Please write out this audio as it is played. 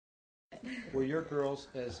Were your girls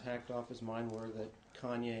as hacked off as mine were that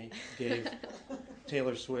Kanye gave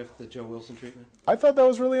Taylor Swift the Joe Wilson treatment? I thought that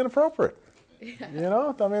was really inappropriate. Yeah. You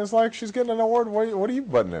know, I mean, it's like she's getting an award. What are you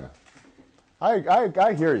butting in? I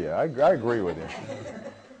hear you. I agree with you.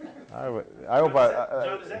 I hope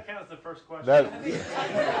John, does that count as the first question?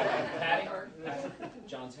 Patty?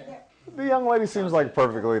 John's hair. The young lady seems like a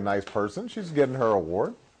perfectly nice person. She's getting her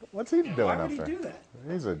award. What's he doing Why up would he there? do that?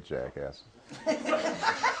 He's a jackass.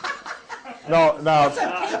 No,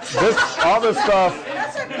 all this stuff.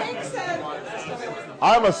 That's what Pink said.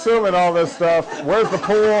 I'm assuming all this stuff. Where's the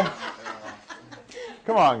pool?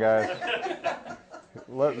 Come on, guys.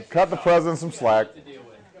 Cut the president some slack.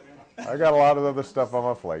 I got a lot of other stuff on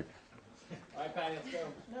my plate. All right, Patty, let's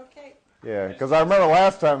go. Okay. Yeah, because I remember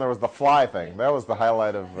last time there was the fly thing. That was the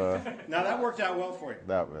highlight of Now that worked out well for you.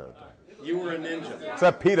 that. You were a ninja.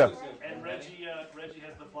 Except PETA. And Reggie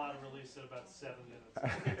has the fly to release in about 7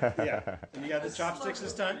 minutes. Yeah. And you got the chopsticks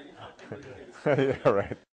this time? Yeah,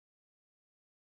 right.